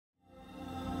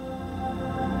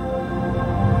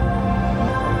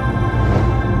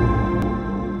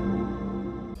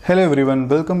Hello everyone,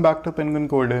 welcome back to Penguin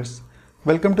Coders.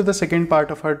 Welcome to the second part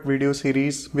of our video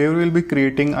series where we will be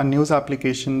creating a news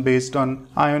application based on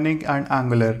Ionic and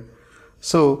Angular.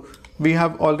 So we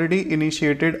have already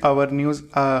initiated our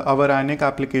Ionic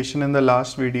application in the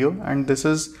last video, and this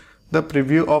is the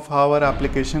preview of how our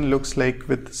application looks like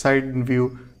with side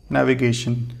view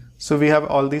navigation. So we have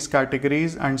all these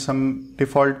categories and some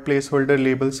default placeholder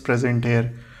labels present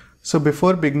here. So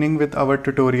before beginning with our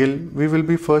tutorial, we will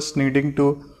be first needing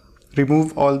to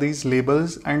remove all these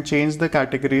labels and change the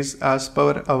categories as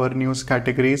per our news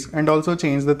categories, and also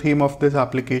change the theme of this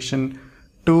application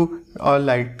to a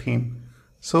light theme.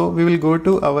 So we will go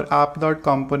to our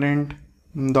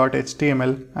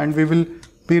app.component.html and we will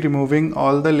be removing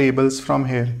all the labels from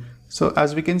here. So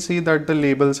as we can see that the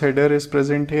labels header is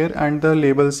present here and the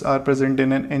labels are present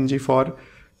in an ng-for.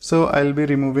 So I'll be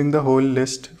removing the whole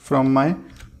list from my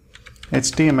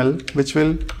HTML, which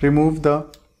will remove the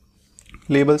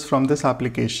labels from this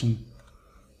application.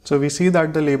 So we see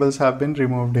that the labels have been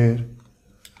removed here.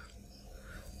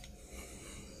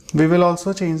 We will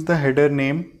also change the header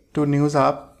name to news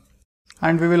app,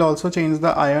 and we will also change the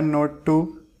ion node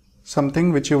to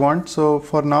something which you want. So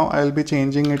for now I'll be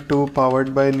changing it to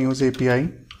powered by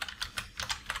NewsAPI.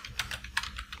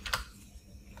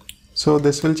 So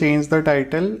this will change the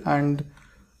title and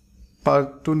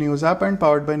to news app and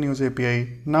powered by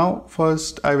NewsAPI. Now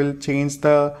first I will change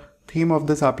the theme of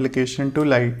this application to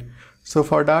light. So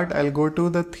for that I'll go to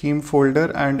the theme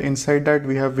folder, and inside that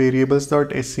we have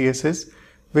variables.scss,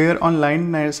 where on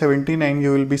line 79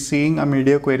 you will be seeing a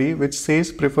media query which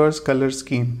says prefers color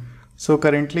scheme. So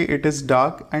currently it is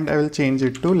dark and I will change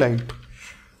it to light.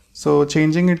 So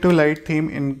changing it to light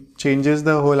theme changes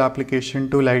the whole application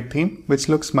to light theme, which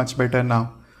looks much better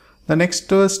now. The next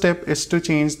step is to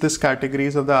change this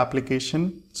categories of the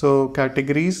application. So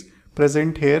categories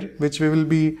present here, which we will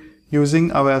be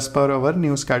using as per our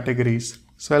news categories.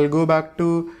 So I'll go back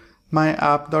to my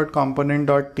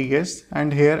app.component.ts,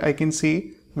 and here I can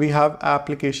see we have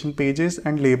application pages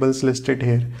and labels listed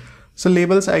here. So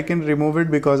labels I can remove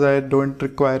it because I don't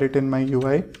require it in my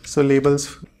UI. So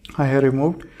labels I have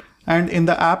removed, and in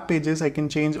the app pages I can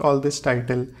change all this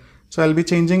title. So I'll be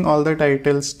changing all the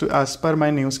titles to as per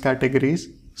my news categories.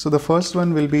 So the first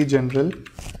one will be general,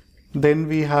 then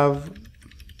we have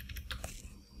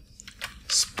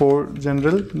sport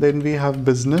general, then we have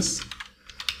business,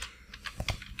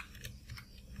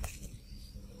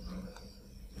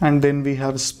 and then we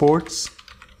have sports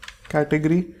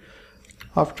category.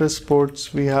 After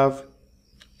sports we have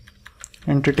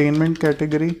entertainment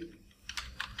category,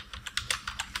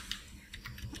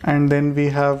 and then we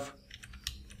have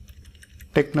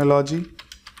technology,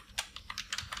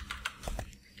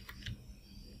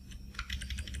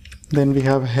 then we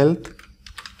have health,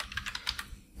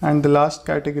 and the last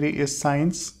category is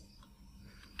science.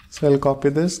 So I'll copy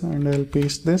this and I'll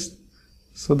paste this.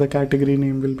 So the category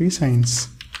name will be science.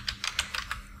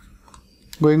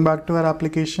 Going back to our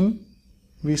application,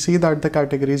 we see that the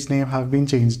categories name have been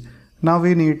changed. Now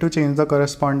we need to change the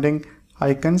corresponding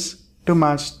icons to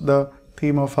match the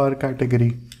theme of our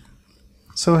category.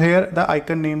 So here the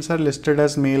icon names are listed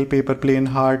as mail, paper plane,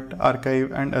 heart,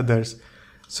 archive, and others.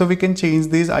 So we can change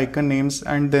these icon names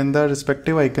and then the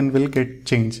respective icon will get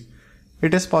changed.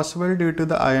 It is possible due to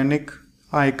the Ionic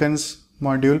icons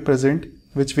module present,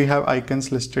 which we have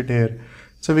icons listed here.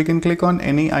 So we can click on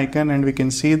any icon and we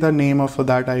can see the name of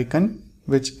that icon,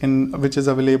 which is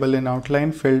available in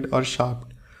outline, filled, or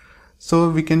sharped. So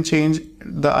we can change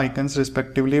the icons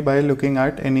respectively by looking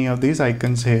at any of these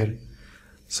icons here.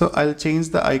 So I'll change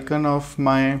the icon of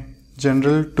my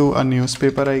general to a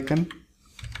newspaper icon.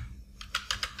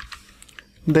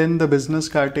 Then the business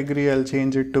category, I'll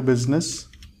change it to business.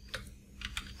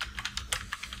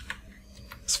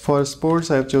 For sports,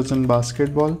 I have chosen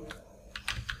basketball.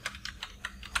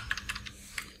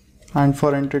 And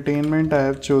for entertainment, I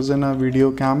have chosen a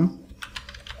video cam.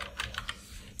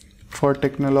 For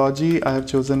technology, I have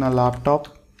chosen a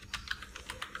laptop.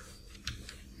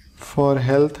 For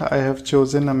health, I have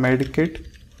chosen a med kit.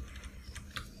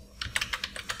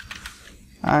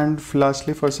 And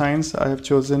lastly, for science, I have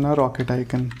chosen a rocket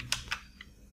icon.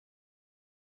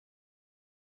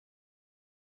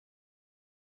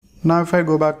 Now if I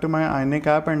go back to my Ionic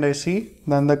app and I see,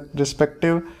 then the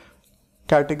respective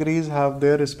categories have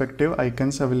their respective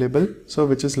icons available, so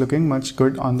which is looking much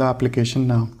good on the application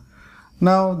now.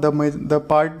 Now the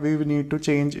part we need to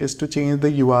change is to change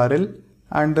the URL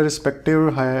and the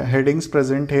respective headings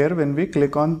present here when we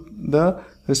click on the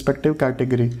respective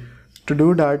category. To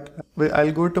do that,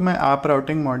 I'll go to my app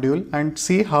routing module and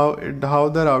see how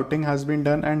the routing has been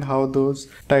done and how those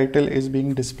title is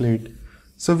being displayed.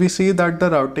 So we see that the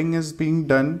routing is being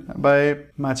done by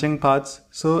matching paths.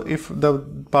 So if the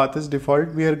path is default,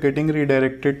 we are getting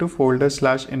redirected to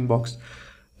folder/inbox.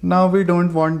 Now we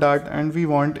don't want that and we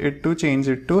want it to change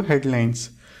it to headlines.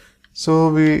 So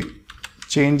we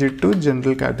change it to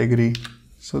general category.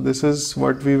 So this is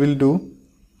what we will do.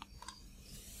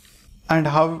 And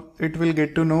how it will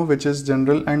get to know which is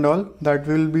general and all, that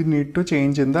will be need to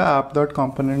change in the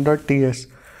app.component.ts.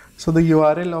 So the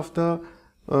URL of the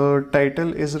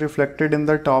title is reflected in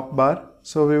the top bar.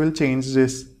 So we will change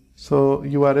this. So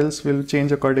URLs will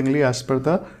change accordingly as per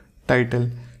the title.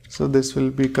 So this will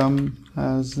become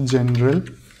as general.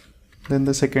 Then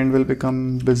the second will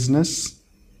become business.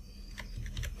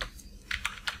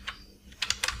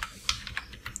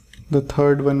 The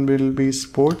third one will be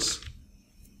sports.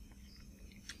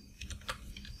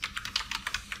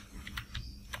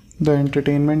 The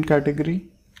entertainment category.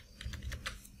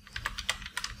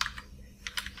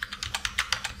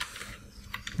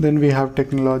 Then we have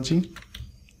technology.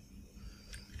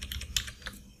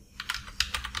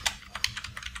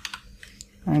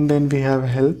 And then we have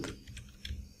health.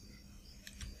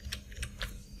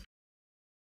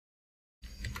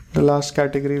 The last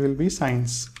category will be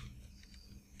science.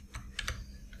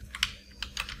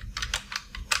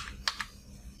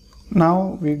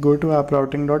 Now we go to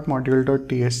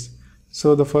app.routing.module.ts.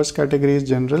 So the first category is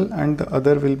general and the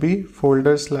other will be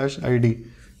folder/id.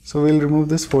 So we'll remove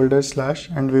this folder/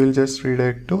 and we will just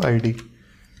redirect to id.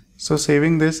 So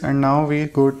saving this, and now we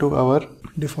go to our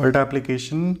default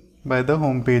application by the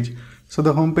home page. So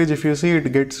the home page, if you see,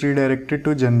 it gets redirected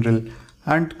to general,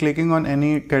 and clicking on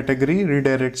any category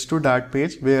redirects to that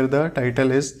page where the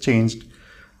title is changed.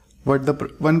 But the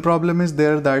one problem is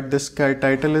there that this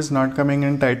title is not coming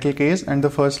in title case and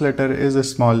the first letter is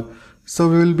small. So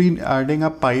we will be adding a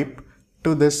pipe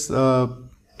to this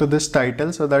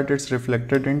title so that it's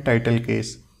reflected in title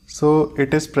case. So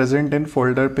it is present in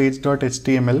folder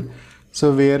page.html.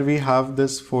 So where we have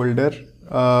this folder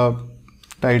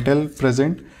title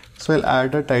present, so I'll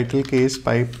add a title case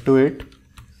pipe to it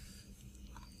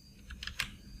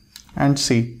and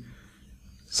see.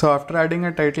 So after adding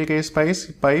a title case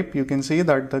pipe, you can see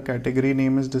that the category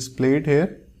name is displayed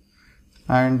here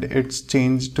and it's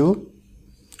changed to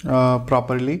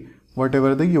properly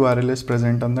whatever the URL is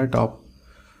present on the top.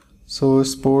 So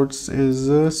sports is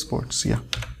sports, yeah.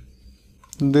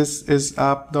 This is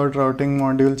app.routing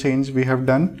module change we have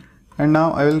done. And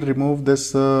now I will remove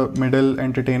this middle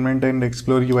entertainment and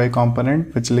explore UI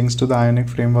component which links to the Ionic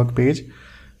framework page.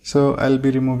 So I'll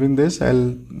be removing this.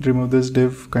 I'll remove this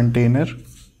div container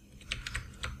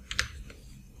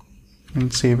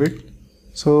and save it.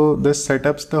 So this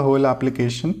setups the whole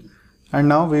application, and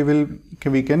now we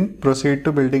can proceed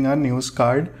to building a news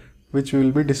card which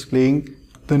will be displaying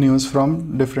the news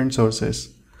from different sources.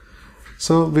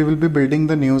 So we will be building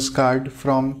the news card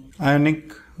from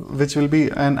Ionic, which will be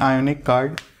an Ionic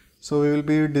card. So we will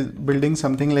be building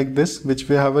something like this, which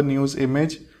we have a news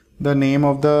image, the name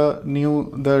of the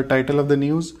title of the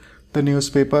news, the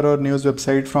newspaper or news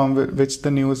website from which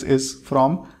the news is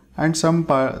from, and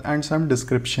some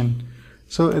description.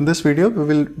 So in this video, we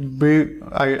will be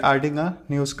adding a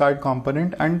news card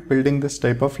component and building this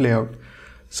type of layout.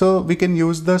 So we can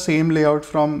use the same layout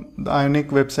from the Ionic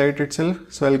website itself.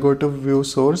 So I'll go to view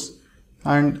source,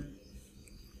 and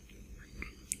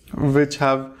which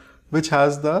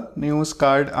has the news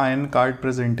card Ion card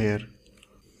present here.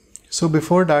 So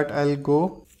before that, I'll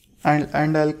go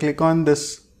and I'll click on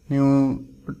this new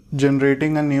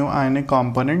generating a new Ionic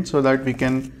component so that we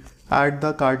can add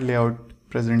the card layout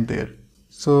present there.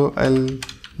 So I'll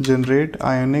generate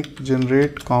Ionic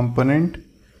generate components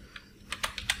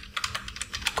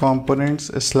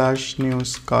 /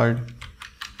 news card.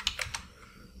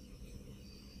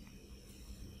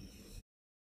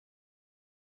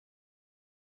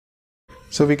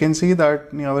 So we can see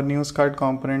that our news card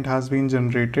component has been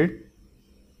generated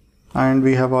and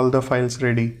we have all the files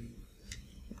ready.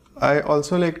 I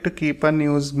also like to keep a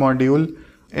news module.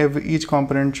 Each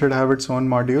component should have its own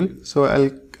module. So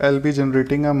I'll be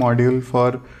generating a module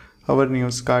for our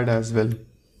news card as well.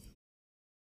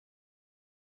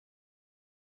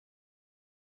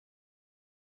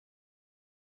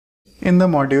 In the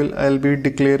module, I'll be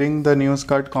declaring the news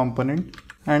card component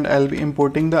and I'll be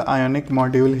importing the Ionic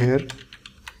module here.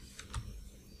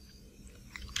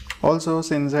 Also,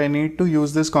 since I need to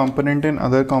use this component in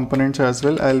other components as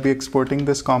well, I'll be exporting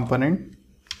this component.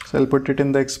 So I'll put it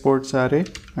in the exports array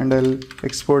and I'll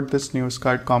export this news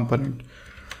card component.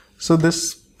 So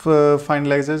this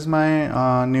finalizes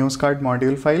my news card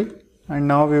module file. And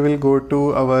now we will go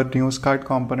to our news card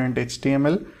component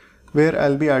HTML, where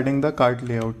I'll be adding the card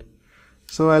layout.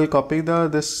 So I'll copy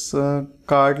this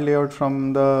card layout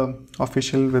from the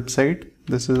official website.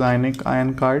 This is Ionic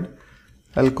Ion card.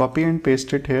 I'll copy and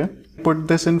paste it here. Put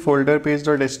this in folder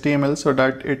page.html so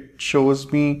that it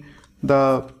shows me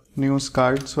the news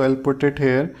card. So I'll put it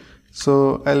here.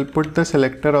 So I'll put the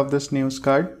selector of this news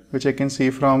card, which I can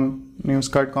see from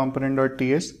newscard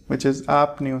component.ts, which is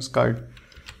app news card.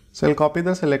 So I'll copy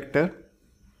the selector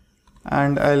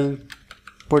and I'll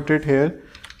put it here,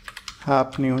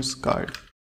 app news card.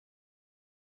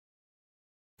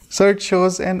 So it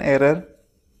shows an error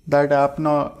that app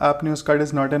news card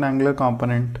is not an Angular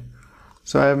component.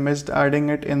 So I have missed adding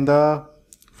it in the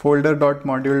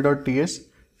folder.module.ts.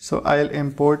 So I'll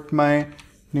import my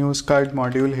news card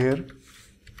module here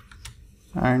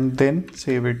and then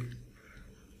save it.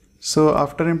 So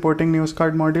after importing news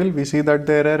card module, we see that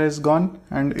the error is gone,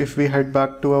 and if we head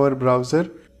back to our browser,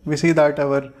 we see that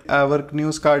our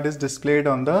news card is displayed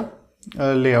on the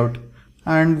layout,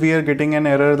 and we are getting an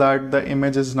error that the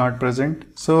image is not present.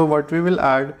 So what we will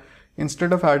add,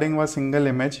 instead of adding a single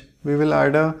image, we will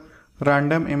add a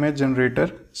random image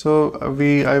generator. So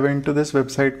I went to this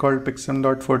website called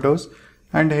pixum.photos,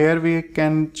 and here we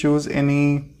can choose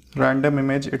any random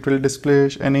image. It will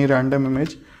display any random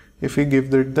image if we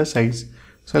give it the size.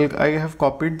 So I have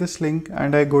copied this link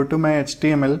and I go to my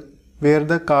HTML where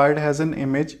the card has an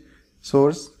image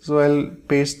source. So I'll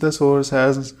paste the source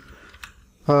as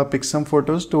Pixum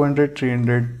photos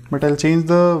 200/300, but I'll change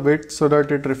the width so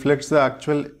that it reflects the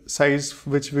actual size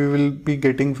which we will be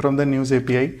getting from the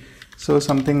NewsAPI. So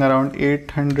something around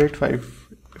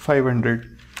 800/500.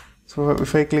 So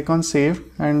if I click on save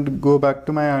and go back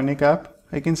to my Ionic app,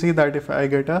 I can see that if I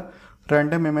get a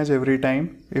random image every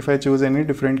time, if I choose any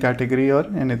different category or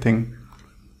anything.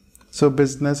 So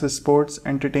business, sports,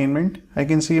 entertainment, I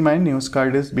can see my news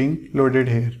card is being loaded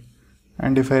here.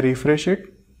 And if I refresh it,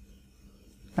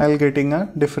 I'll getting a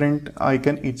different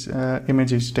icon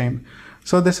image each time.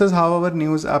 So this is how our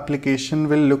news application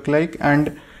will look like,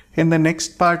 and in the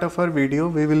next part of our video,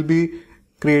 we will be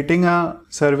creating a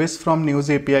service from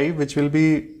NewsAPI which will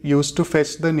be used to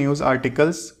fetch the news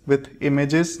articles with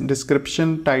images,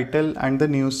 description, title and the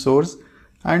news source,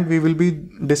 and we will be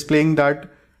displaying that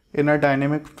in a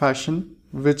dynamic fashion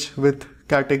with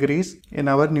categories in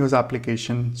our news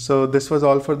application. So this was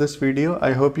all for this video.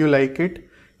 I hope you like it.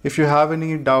 If you have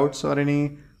any doubts or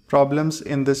any problems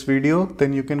in this video,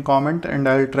 then you can comment and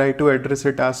I'll try to address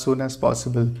it as soon as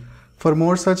possible. For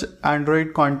more such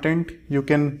Android content, you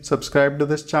can subscribe to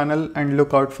this channel and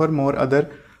look out for more other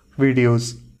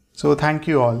videos. So thank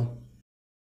you all.